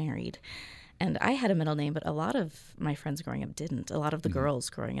until we're married. And I had a middle name, but a lot of my friends growing up didn't. A lot of the girls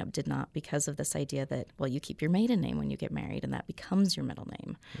growing up did not because of this idea that, well, you keep your maiden name when you get married, and that becomes your middle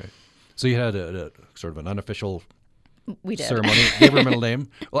name. Right. So you had a sort of an unofficial we did. ceremony, gave her a middle name.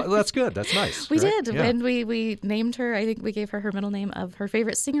 Well, that's good. That's nice. We right? did. Yeah. And we named her, I think we gave her name of her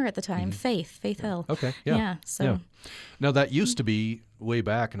favorite singer at the time, Faith Hill. Okay, yeah. Yeah, so. Yeah. Now, that used to be way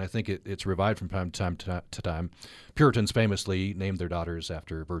back, and I think it's revived from time to time. Puritans famously named their daughters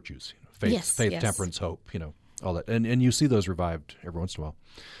after virtues. Faith, temperance, hope, all that. And you see those revived every once in a while.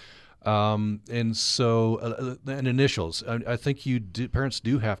 And so, and initials. I think parents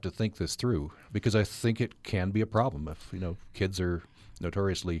do have to think this through because I think it can be a problem if kids are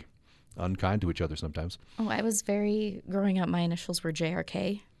notoriously unkind to each other sometimes. Oh, I was growing up. My initials were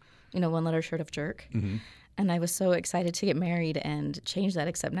JRK, one letter short of jerk, and I was so excited to get married and change that.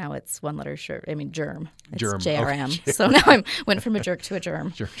 Except now it's one letter short. I mean, germ. It's germ. JRM. Okay. So now I went from a jerk to a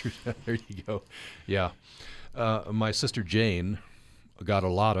germ. There you go. Yeah, my sister Jane got a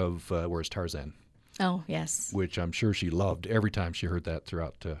lot of Where's Tarzan? Oh, yes. Which I'm sure she loved every time she heard that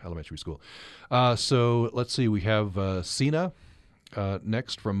throughout elementary school. So let's see. We have Sina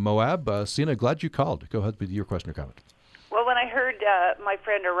next from Moab. Sina, glad you called. Go ahead with your question or comment. Well, when I heard my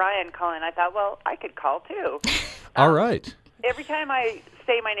friend Orion calling, I thought, well, I could call too. All right. Every time I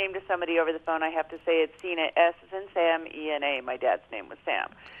say my name to somebody over the phone, I have to say it's Sina, S as in Sam, E-N-A. My dad's name was Sam.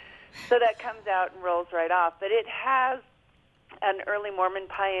 So that comes out and rolls right off. But it has an early Mormon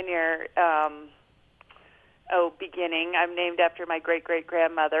pioneer beginning. I'm named after my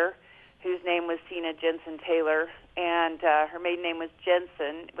great-great-grandmother, whose name was Sina Jensen Taylor, and her maiden name was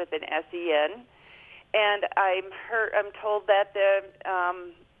Jensen with an S-E-N. And I'm told that the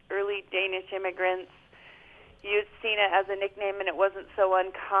early Danish immigrants used Sina as a nickname, and it wasn't so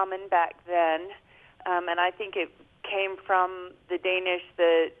uncommon back then. And I think it came from the Danish,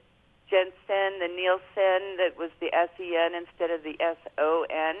 the Jensen, the Nielsen, that was the S-E-N instead of the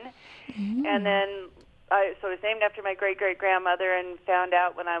S-O-N. Mm-hmm. And then so it was named after my great-great-grandmother, and found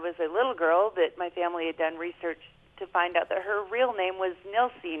out when I was a little girl that my family had done research to find out that her real name was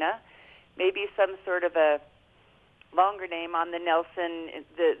Nelsina, maybe some sort of a longer name on the Nelson,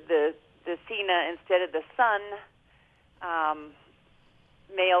 the Sina instead of the son,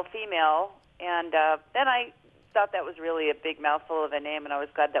 male, female. And then I thought that was really a big mouthful of a name, and I was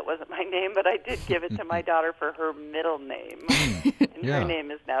glad that wasn't my name, but I did give it to my daughter for her middle name. And her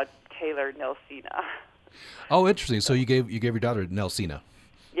name is now Taylor Nelsina. Oh, interesting. So you gave your daughter Nelsina.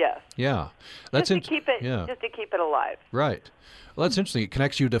 Yes. Yeah. That's just to keep it alive. Right. Well, that's interesting. It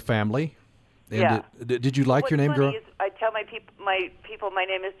connects you to family. And yeah. Did you like your name growing up? I tell my people my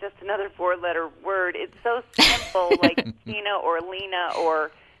name is just another 4-letter word. It's so simple, like Tina or Lena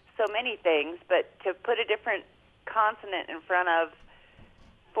or so many things, but to put a different consonant in front of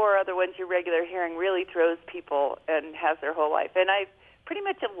 4 other ones you're regular hearing really throws people and has their whole life. And I pretty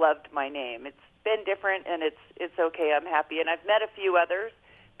much have loved my name. It's been different, and it's okay. I'm happy, and I've met a few others,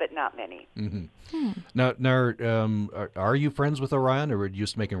 but not many. Mm-hmm. Now, are you friends with Orion, or were you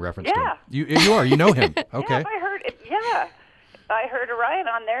just making reference to him? You are. You know him. Okay. Yeah, I heard Orion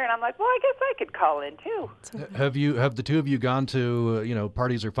on there, and I'm like, well, I guess I could call in too. Have the two of you gone to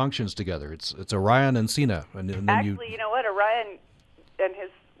parties or functions together? It's Orion and Sina, and then actually, you know what? Orion and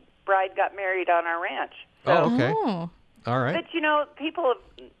his bride got married on our ranch. So. Oh, okay. Oh. All right. But people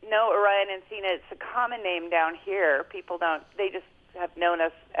know Orion and Sina. It's a common name down here. People don't. They just have known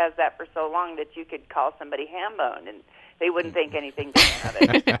us as that for so long that you could call somebody Hambone and they wouldn't think anything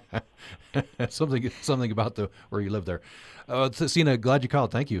different of it. something about where you live there. Sina, glad you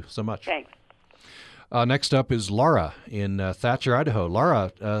called. Thank you so much. Thanks. Next up is Laura in Thatcher, Idaho.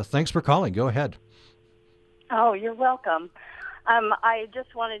 Laura, thanks for calling. Go ahead. Oh, you're welcome. I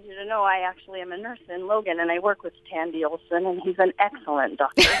just wanted you to know I actually am a nurse in Logan, and I work with Tandy Olson, and he's an excellent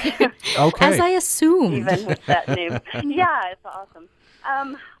doctor. Okay. As I assumed. Even with that name. Yeah, it's awesome.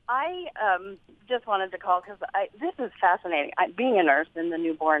 I just wanted to call because this is fascinating. Being a nurse in the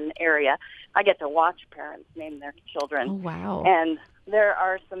newborn area, I get to watch parents name their children. Oh, wow. And there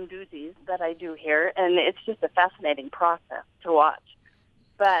are some doozies that I do here, and it's just a fascinating process to watch.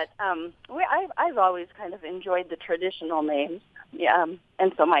 But I've always kind of enjoyed the traditional names,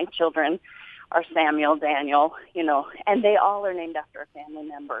 and so my children are Samuel, Daniel, and they all are named after a family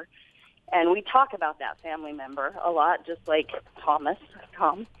member. And we talk about that family member a lot, just like Tom.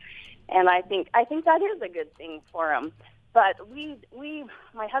 And I think that is a good thing for them. But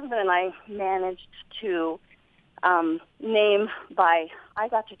my husband and I managed to name by, I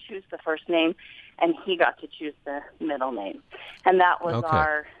got to choose the first name, and he got to choose the middle name, and that was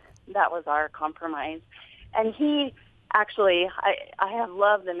our compromise. And he actually, I have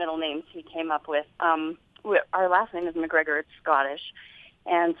loved the middle names he came up with. Our last name is McGregor; it's Scottish,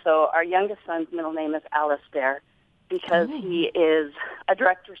 and so our youngest son's middle name is Alistair because he is a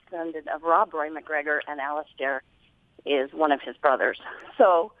direct descendant of Rob Roy McGregor, and Alistair is one of his brothers.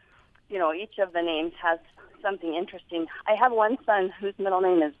 So, each of the names has something interesting. I have one son whose middle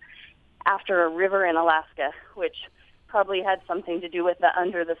name is after a river in Alaska, which probably had something to do with the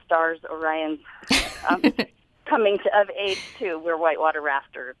Under the Stars Orion coming of age too. We're whitewater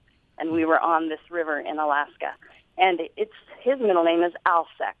rafters, and we were on this river in Alaska. And his middle name is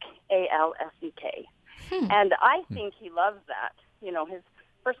Alsek, A-L-S-E-K. And I think he loves that. His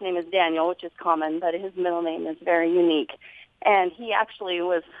first name is Daniel, which is common, but his middle name is very unique. And he actually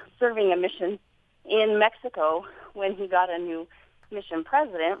was serving a mission in Mexico when he got a new mission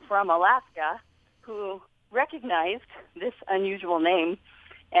president from Alaska who recognized this unusual name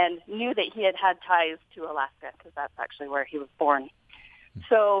and knew that he had ties to Alaska because that's actually where he was born.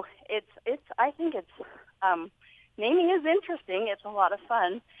 So I think naming is interesting. It's a lot of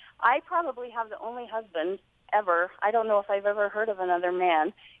fun. I probably have the only husband ever. I don't know if I've ever heard of another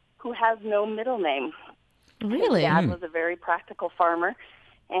man who has no middle name. Really? His dad was a very practical farmer,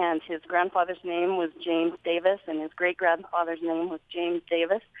 and his grandfather's name was James Davis, and his great-grandfather's name was James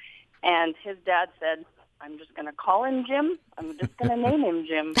Davis. And his dad said, I'm just going to call him Jim. I'm just going to name him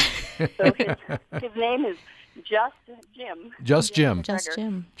Jim. So his name is Just Jim. Just Jim. Just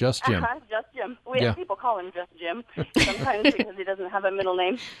Jim. Just Jim. Just Jim. People call him Just Jim sometimes because he doesn't have a middle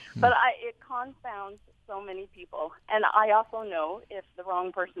name. But it confounds so many people. And I also know if the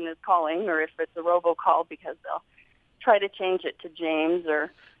wrong person is calling or if it's a robocall because they'll try to change it to James,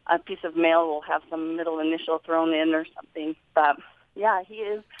 or a piece of mail will have some middle initial thrown in or something. But yeah, he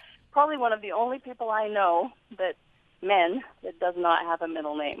is probably one of the only people I know that does not have a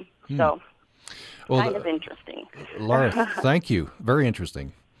middle name. So kind of interesting. Laura, thank you. Very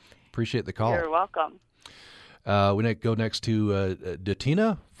interesting. Appreciate the call. You're welcome. We go next to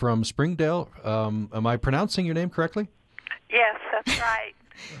Datina from Springdale. Am I pronouncing your name correctly? Yes, that's right.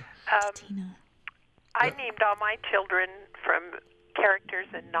 I named all my children from characters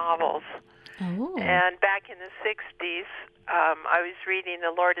in novels. Oh. And back in the 60s, I was reading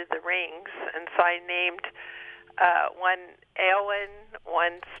The Lord of the Rings, and so I named one Éowyn,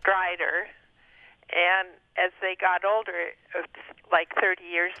 one Strider. And as they got older, like 30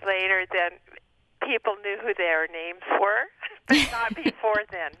 years later, then people knew who their names were, but not before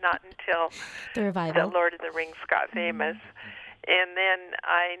then, not until the revival. The Lord of the Rings got famous. And then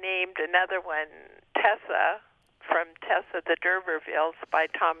I named another one Tessa, from Tessa the D'Urbervilles by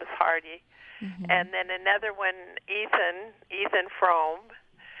Thomas Hardy. And then another one, Ethan Frome,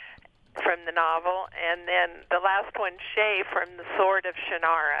 from the novel. And then the last one, Shay, from The Sword of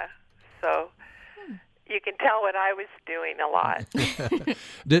Shannara. So you can tell what I was doing a lot.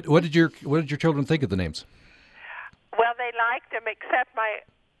 What did your children think of the names? Well, they liked them, except my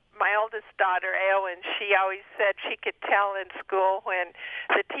oldest daughter, Éowyn. She always said she could tell in school when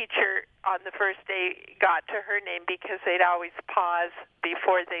the teacher on the first day got to her name because they'd always pause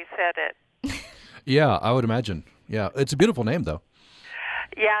before they said it. Yeah, I would imagine. Yeah, it's a beautiful name, though.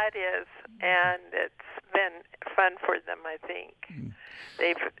 Yeah, it is, and it's been fun for them, I think.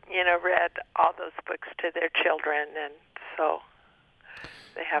 They've, read all those books to their children, and so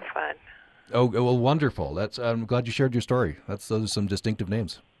they have fun. Oh, well, wonderful. I'm glad you shared your story. Those are some distinctive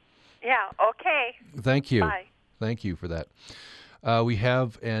names. Yeah, okay. Thank you. Bye. Thank you for that. We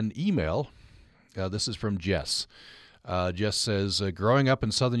have an email. This is from Jess. Jess says, growing up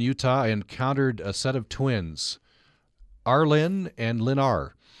in southern Utah, I encountered a set of twins, Arlyn and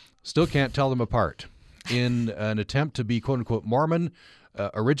Linar. Still can't tell them apart. In an attempt to be quote-unquote Mormon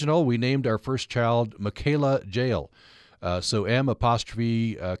original, we named our first child Michaela Jael. So M''Kala,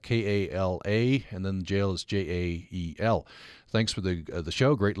 and then Jael is Jael. Thanks for the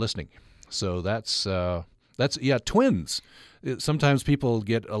show. Great listening. So that's twins. Sometimes people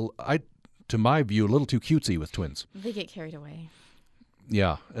get, to my view, a little too cutesy with twins. They get carried away.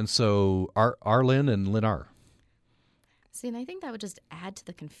 Yeah, and so Arlyn and Linar. See, and I think that would just add to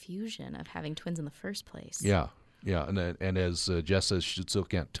the confusion of having twins in the first place. Yeah, and as Jess says, she still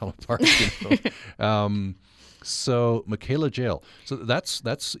can't tell apart. So Michaela Jael. So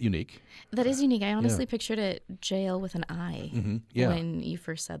that's unique. That is unique. I honestly pictured it Jael with an I when you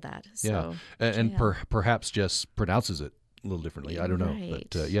first said that. So, and perhaps Jess pronounces it a little differently. I don't know, Right.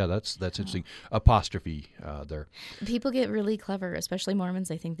 but that's interesting. Apostrophe there. People get really clever, especially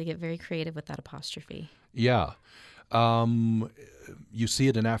Mormons. I think they get very creative with that apostrophe. Yeah, you see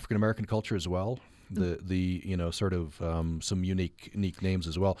it in African American culture as well. The sort of some unique names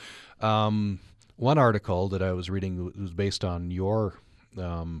as well. One article that I was reading was based on your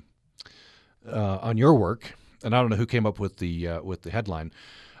work, and I don't know who came up with the headline.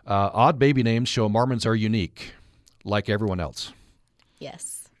 Odd baby names show Mormons are unique, like everyone else.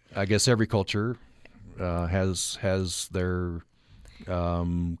 Yes. I guess every culture has their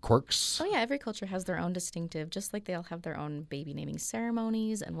quirks. Oh yeah, every culture has their own distinctive, just like they all have their own baby naming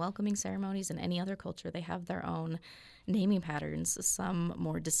ceremonies and welcoming ceremonies. In any other culture, they have their own naming patterns, some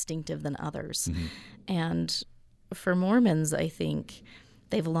more distinctive than others. And for Mormons, I think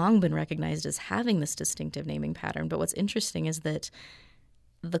they've long been recognized as having this distinctive naming pattern. But what's interesting is that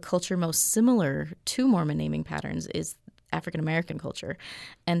the culture most similar to Mormon naming patterns is African American culture,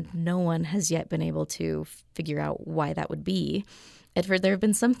 and no one has yet been able to figure out why that would be. There have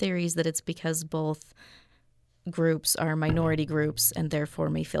been some theories that it's because both groups are minority groups and therefore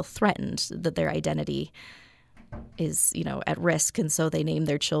may feel threatened, that their identity is, at risk, and so they name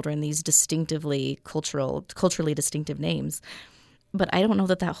their children these culturally distinctive names. But I don't know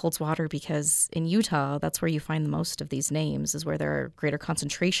that holds water, because in Utah, that's where you find the most of these names, is where there are greater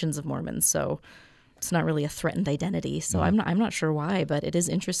concentrations of Mormons. So it's not really a threatened identity. So I'm not sure why, but it is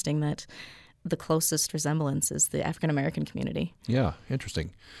interesting that the closest resemblance is the African American community. Yeah,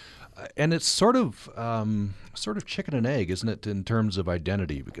 interesting. And it's sort of chicken and egg, isn't it, in terms of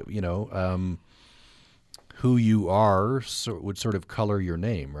identity? Who you are would sort of color your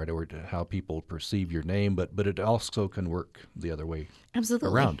name, right, or how people perceive your name, but it also can work the other way. Absolutely.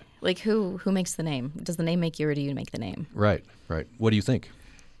 Around. Like who makes the name? Does the name make you, or do you make the name? Right. What do you think?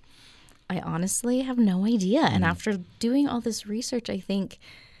 I honestly have no idea. And after doing all this research, I think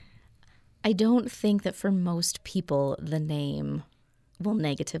I don't think that for most people the name will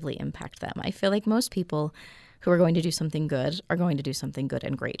negatively impact them. I feel like most people who are going to do something good are going to do something good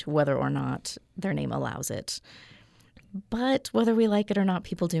and great, whether or not their name allows it. But whether we like it or not,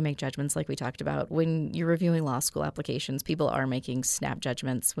 people do make judgments like we talked about. When you're reviewing law school applications, people are making snap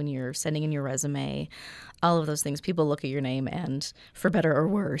judgments. When you're sending in your resume, all of those things, people look at your name and, for better or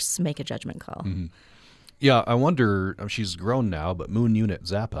worse, make a judgment call. Mm-hmm. Yeah, I wonder, she's grown now, but Moon Unit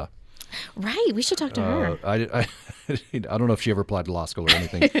Zappa. Right, we should talk to her. I don't know if she ever applied to law school or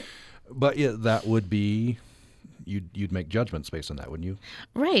anything. But yeah, that would be, you'd make judgments based on that, wouldn't you?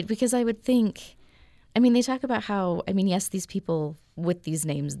 Right, because I would think... they talk about how, yes, these people with these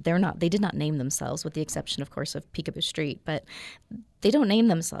names, they did not name themselves, with the exception, of course, of Peekaboo Street, but they don't name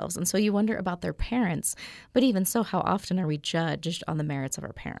themselves. And so you wonder about their parents. But even so, how often are we judged on the merits of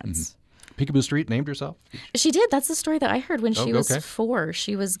our parents? Mm-hmm. Peekaboo Street named herself? She did. That's the story that I heard when she was okay. 4.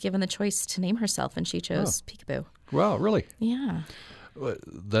 She was given the choice to name herself, and she chose Peekaboo. Wow, really? Yeah.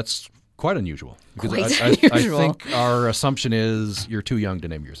 That's quite unusual. Because Quite I think our assumption is you're too young to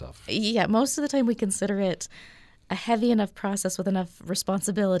name yourself. Yeah, most of the time we consider it a heavy enough process with enough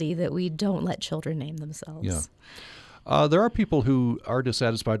responsibility that we don't let children name themselves. Yeah. There are people who are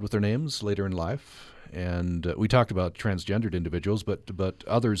dissatisfied with their names later in life. And we talked about transgendered individuals, but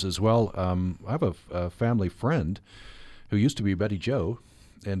others as well. I have a family friend who used to be Betty Jo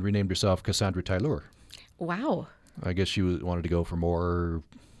and renamed herself Cassandra Taylor. Wow. I guess she wanted to go for more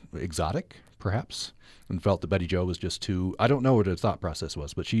exotic, perhaps, and felt that Betty Jo was just too... I don't know what her thought process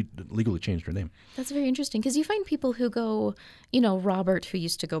was, but she legally changed her name. That's very interesting, because you find people who go, Robert, who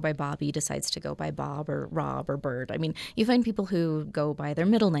used to go by Bobby, decides to go by Bob or Rob or Bird. You find people who go by their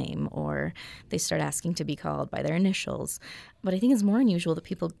middle name, or they start asking to be called by their initials. But I think it's more unusual that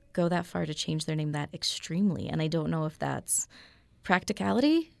people go that far to change their name that extremely, and I don't know if that's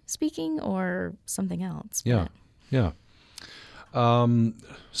practicality speaking or something else. Yeah, yeah.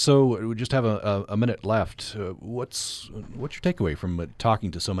 So we just have a minute left. What's your takeaway from talking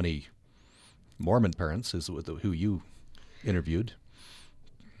to so many Mormon parents who you interviewed?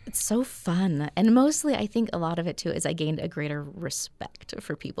 It's so fun. And mostly I think a lot of it, too, is I gained a greater respect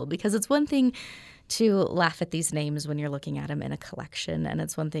for people, because it's one thing to laugh at these names when you're looking at them in a collection. And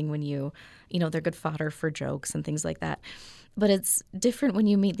it's one thing when they're good fodder for jokes and things like that. But it's different when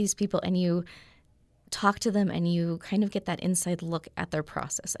you meet these people and you talk to them and you kind of get that inside look at their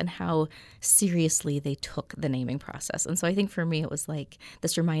process and how seriously they took the naming process. And so I think for me it was like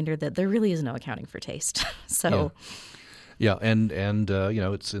this reminder that there really is no accounting for taste. So yeah, and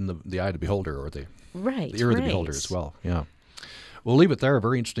it's in the eye of the beholder, or the ear of the beholder as well. Yeah. We'll leave it there. A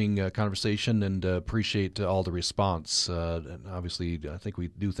very interesting conversation, and appreciate all the response. And obviously, I think we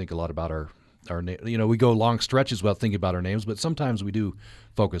do think a lot about our name. We go long stretches without thinking about our names, but sometimes we do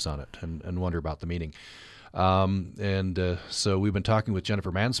focus on it and wonder about the meaning. So we've been talking with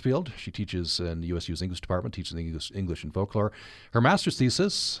Jennifer Mansfield. She teaches in the USU's English department, teaches English and folklore. Her master's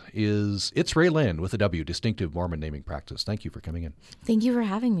thesis is It's Ray Lynn with a W, Distinctive Mormon Naming Practice. Thank you for coming in. Thank you for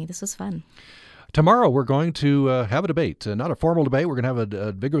having me. This was fun. Tomorrow we're going to have a debate, not a formal debate. We're going to have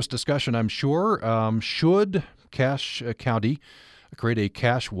a vigorous discussion, I'm sure. Should Cache County create a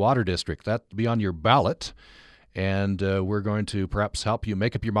cache water district? That be on your ballot. And we're going to perhaps help you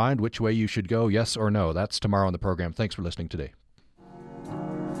make up your mind which way you should go, yes or no. That's tomorrow on the program. Thanks for listening today.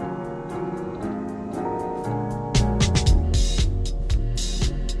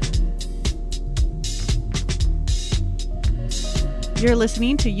 You're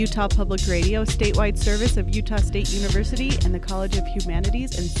listening to Utah Public Radio, a statewide service of Utah State University and the College of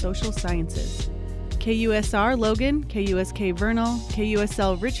Humanities and Social Sciences. KUSR Logan, KUSK Vernal,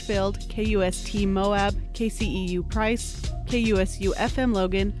 KUSL Richfield, KUST Moab, KCEU Price, KUSU FM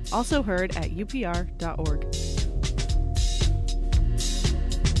Logan, also heard at upr.org.